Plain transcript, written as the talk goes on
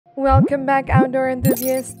Welcome back, outdoor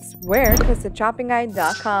enthusiasts. We're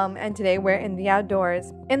TwistedShoppingGuide.com, and today we're in the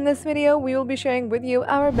outdoors. In this video, we will be sharing with you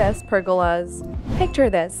our best pergolas. Picture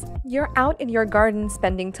this. You're out in your garden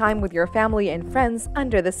spending time with your family and friends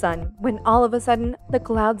under the sun, when all of a sudden, the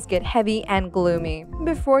clouds get heavy and gloomy.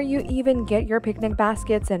 Before you even get your picnic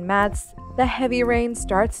baskets and mats, the heavy rain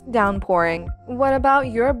starts downpouring. What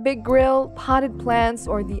about your big grill, potted plants,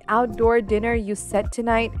 or the outdoor dinner you set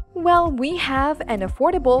tonight? Well, we have an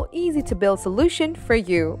affordable, easy-to-build solution for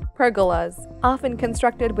you. Pergolas. Often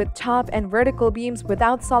constructed with top and vertical beams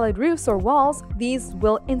without solid roofs or walls, these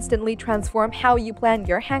will instantly transform how you plan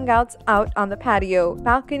your hangouts out on the patio,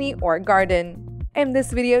 balcony, or garden. In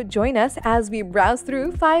this video, join us as we browse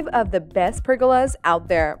through 5 of the best pergolas out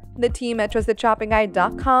there. The team at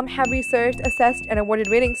TwistedShoppingGuide.com have researched, assessed, and awarded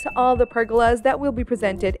ratings to all the pergolas that will be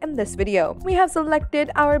presented in this video. We have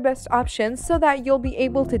selected our best options so that you'll be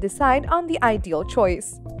able to decide on the ideal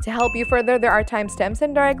choice. To help you further, there are timestamps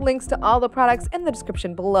and direct links to all the products in the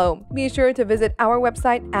description below. Be sure to visit our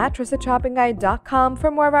website at TwistedShoppingGuide.com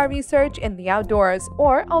for more of our research in the outdoors,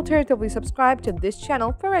 or alternatively subscribe to this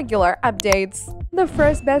channel for regular updates. The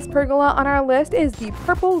first best pergola on our list is the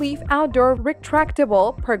Purple Leaf Outdoor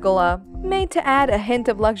Retractable Pergola. Made to add a hint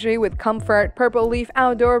of luxury with comfort, Purple Leaf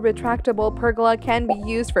Outdoor Retractable Pergola can be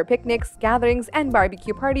used for picnics, gatherings, and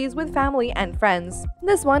barbecue parties with family and friends.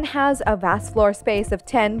 This one has a vast floor space of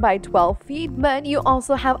 10 by 12 feet, but you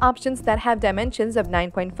also have options that have dimensions of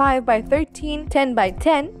 9.5 by 13, 10 by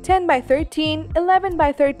 10, 10 by 13, 11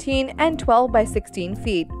 by 13, and 12 by 16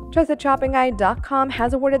 feet. TwistedShoppingGuide.com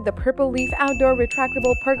has awarded the Purple Leaf Outdoor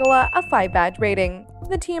Retractable Pergola a 5-badge rating.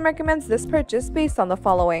 The team recommends this purchase based on the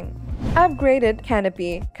following. Upgraded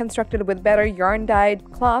canopy. Constructed with better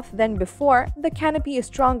yarn-dyed cloth than before, the canopy is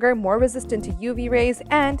stronger, more resistant to UV rays,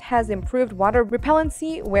 and has improved water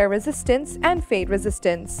repellency, wear resistance, and fade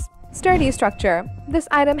resistance. Sturdy structure. This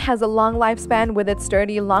item has a long lifespan with its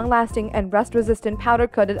sturdy, long-lasting, and rust-resistant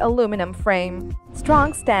powder-coated aluminum frame.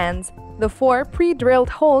 Strong stands. The 4 pre-drilled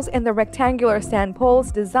holes in the rectangular stand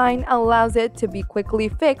pole's design allows it to be quickly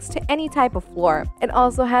fixed to any type of floor. It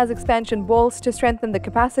also has expansion bolts to strengthen the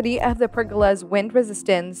capacity of the pergola's wind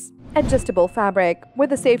resistance. Adjustable fabric.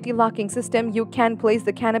 With a safety locking system, you can place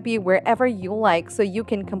the canopy wherever you like, so you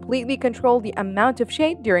can completely control the amount of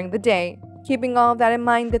shade during the day. Keeping all of that in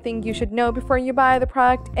mind, the thing you should know before you buy the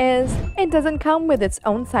product is it doesn't come with its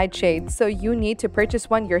own side shade, so you need to purchase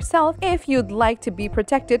one yourself if you'd like to be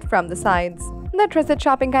protected from the sides. The Trusted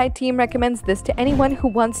Shopping Guide team recommends this to anyone who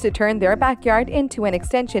wants to turn their backyard into an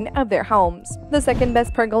extension of their homes. The second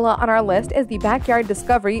best pergola on our list is the Backyard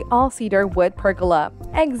Discovery All-Cedar Wood Pergola.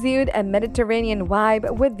 Exude a Mediterranean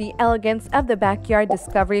vibe with the elegance of the Backyard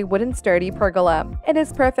Discovery Wooden Sturdy Pergola. It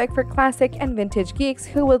is perfect for classic and vintage geeks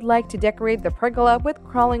who would like to decorate the pergola with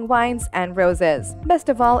crawling vines and roses. Best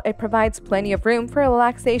of all, it provides plenty of room for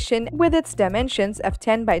relaxation with its dimensions of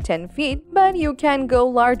 10 by 10 feet, but you can go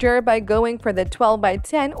larger by going for the 12 by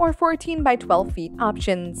 10 or 14 by 12 feet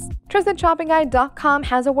options. TrustedShoppingGuide.com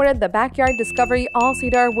has awarded the Backyard Discovery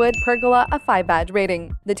All-Cedar Wood Pergola a 5-badge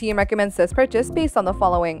rating. The team recommends this purchase based on the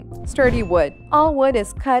following. Sturdy wood. All wood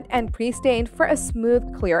is cut and pre-stained for a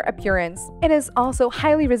smooth, clear appearance. It is also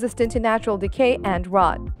highly resistant to natural decay and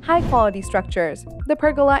rot. High-quality structures. The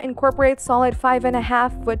pergola incorporates solid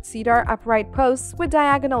 5.5-foot cedar upright posts with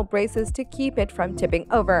diagonal braces to keep it from tipping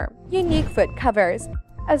over. Unique foot covers.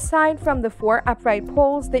 Aside from the 4 upright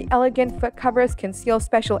poles, the elegant foot covers conceal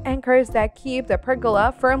special anchors that keep the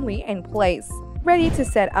pergola firmly in place. Ready to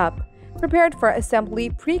set up. Prepared for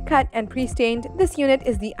assembly, pre-cut and pre-stained, this unit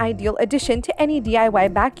is the ideal addition to any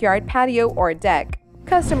DIY backyard, patio, or deck.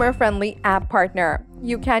 Customer-friendly app partner.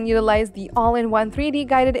 You can utilize the all-in-one 3D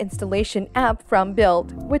guided installation app from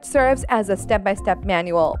Build, which serves as a step-by-step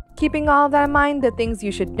manual. Keeping all that in mind, the things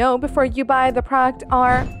you should know before you buy the product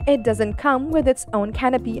are: it doesn't come with its own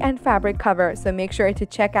canopy and fabric cover, so make sure to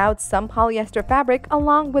check out some polyester fabric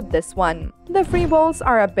along with this one. The free bolts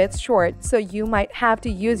are a bit short, so you might have to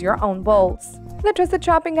use your own bolts. The Trusted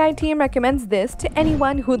Shopping Guide team recommends this to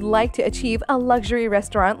anyone who'd like to achieve a luxury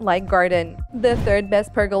restaurant-like garden. The third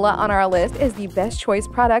best pergola on our list is the Best Choice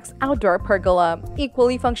Products Outdoor Pergola.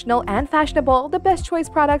 Equally functional and fashionable, the Best Choice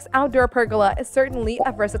Products Outdoor Pergola is certainly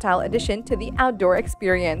a versatile addition to the outdoor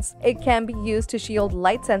experience. It can be used to shield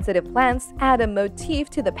light-sensitive plants, add a motif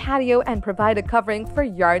to the patio, and provide a covering for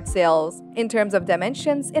yard sales. In terms of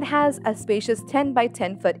dimensions, it has a spacious 10 by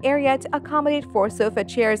 10 foot area to accommodate 4 sofa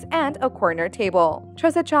chairs and a corner table.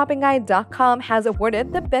 TrustedShoppingGuide.com has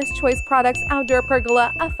awarded the Best Choice Products Outdoor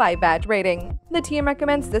Pergola a 5-badge rating. The team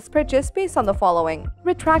recommends this purchase based on the following.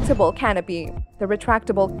 Retractable canopy. The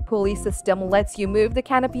retractable pulley system lets you move the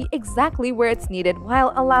canopy exactly where it's needed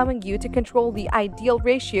while allowing you to control the ideal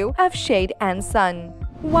ratio of shade and sun.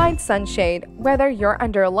 Wide sunshade. Whether you're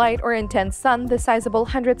under light or intense sun, the sizable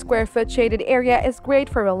 100 square foot shaded area is great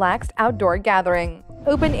for relaxed outdoor gathering.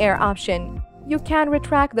 Open air option. You can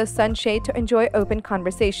retract the sunshade to enjoy open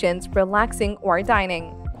conversations, relaxing, or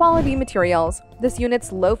dining. Quality materials. This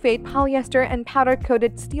unit's low-fade polyester and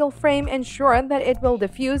powder-coated steel frame ensure that it will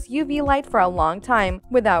diffuse UV light for a long time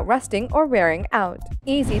without rusting or wearing out.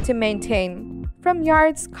 Easy to maintain. From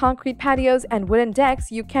yards, concrete patios, and wooden decks,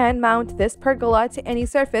 you can mount this pergola to any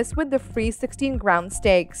surface with the free 16 ground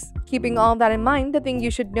stakes. Keeping all that in mind, the thing you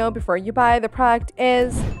should know before you buy the product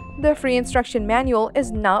is the free instruction manual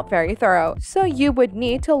is not very thorough, so you would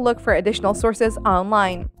need to look for additional sources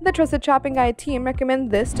online. The Trusted Shopping Guide team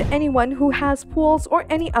recommend this to anyone who has pools or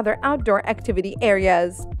any other outdoor activity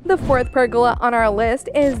areas. The fourth pergola on our list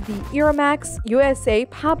is the Eurmax USA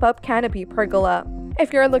Pop-Up Canopy Pergola.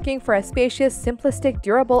 If you're looking for a spacious, simplistic,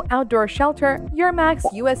 durable outdoor shelter, Eurmax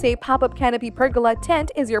USA Pop-Up Canopy Pergola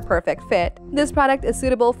Tent is your perfect fit. This product is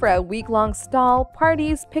suitable for a week-long stall,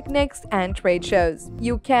 parties, picnics, and trade shows.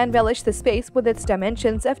 You can embellish the space with its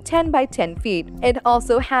dimensions of 10 by 10 feet. It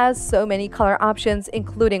also has so many color options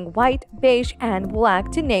including white, beige, and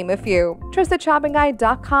black to name a few.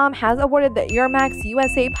 TrustedShoppingGuide.com has awarded the Eurmax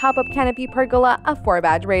USA Pop-Up Canopy Pergola a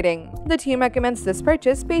 4-badge rating. The team recommends this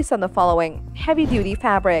purchase based on the following. Heavy-duty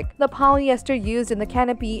fabric. The polyester used in the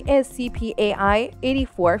canopy is CPAI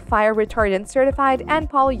 84 fire retardant certified and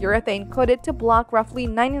polyurethane coated to block roughly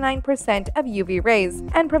 99% of UV rays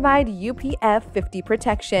and provide UPF 50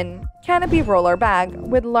 protection. Canopy roller bag.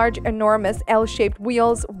 With large enormous L-shaped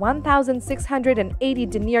wheels, 1,680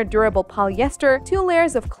 denier durable polyester, 2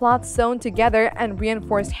 layers of cloth sewn together, and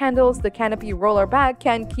reinforced handles, the canopy roller bag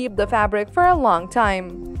can keep the fabric for a long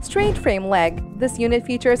time. Straight frame leg. This unit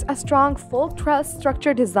features a strong full truss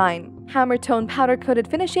structure design, hammer-tone powder-coated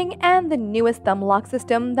finishing, and the newest thumb lock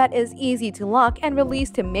system that is easy to lock and release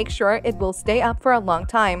to make sure it will stay up for a long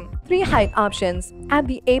time. 3 height options. At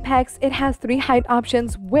the apex, it has 3 height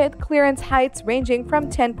options with clearance heights ranging from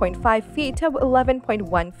 10.5 feet to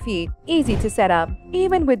 11.1 feet. Easy to set up.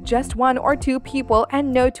 Even with just 1 or 2 people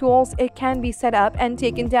and no tools, it can be set up and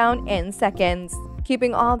taken down in seconds.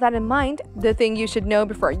 Keeping all that in mind, the thing you should know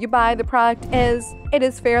before you buy the product is it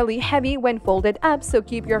is fairly heavy when folded up, so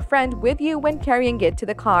keep your friend with you when carrying it to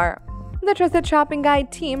the car. The Trusted Shopping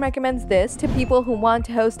Guide team recommends this to people who want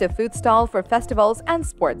to host a food stall for festivals and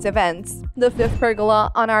sports events. The fifth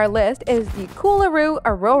pergola on our list is the Coolaroo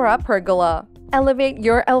Aurora Pergola. Elevate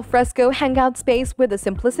your alfresco hangout space with the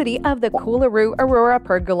simplicity of the Coolaroo Aurora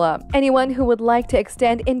Pergola. Anyone who would like to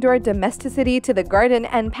extend indoor domesticity to the garden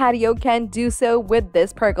and patio can do so with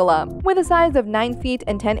this pergola. With a size of 9 feet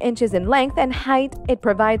and 10 inches in length and height, it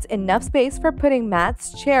provides enough space for putting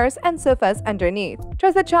mats, chairs, and sofas underneath.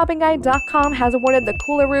 TrustedShoppingGuide.com has awarded the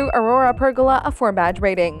Coolaroo Aurora Pergola a 4-badge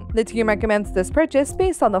rating. The team recommends this purchase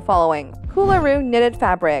based on the following. Coolaroo knitted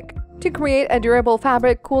fabric. To create a durable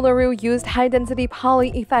fabric, Coolaroo used high-density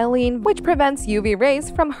polyethylene, which prevents UV rays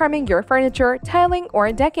from harming your furniture, tiling,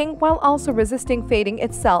 or decking while also resisting fading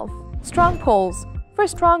itself. Strong poles. For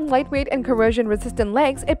strong, lightweight, and corrosion-resistant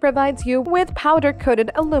legs, it provides you with powder-coated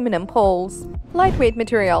aluminum poles. Lightweight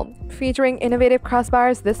material. Featuring innovative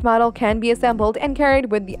crossbars, this model can be assembled and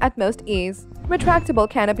carried with the utmost ease. Retractable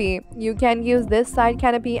canopy. You can use this side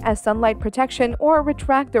canopy as sunlight protection or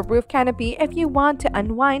retract the roof canopy if you want to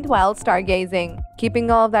unwind while stargazing. Keeping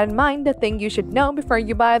all of that in mind, the thing you should know before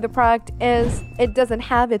you buy the product is it doesn't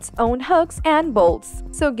have its own hooks and bolts,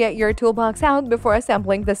 so get your toolbox out before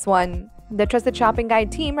assembling this one. The Trusted Shopping Guide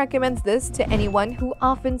team recommends this to anyone who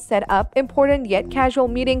often set up important yet casual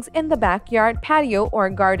meetings in the backyard, patio, or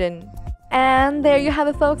garden. And there you have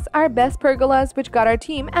it, folks, our best pergolas which got our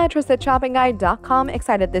team at TrustedShoppingGuide.com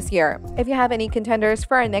excited this year. If you have any contenders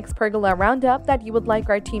for our next pergola roundup that you would like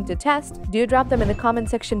our team to test, do drop them in the comment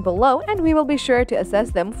section below and we will be sure to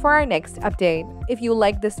assess them for our next update. If you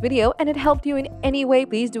liked this video and it helped you in any way,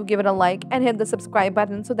 please do give it a like and hit the subscribe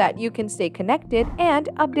button so that you can stay connected and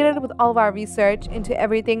updated with all of our research into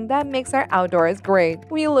everything that makes our outdoors great.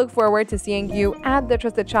 We look forward to seeing you at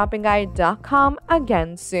TheTrustedShoppingGuide.com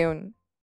again soon.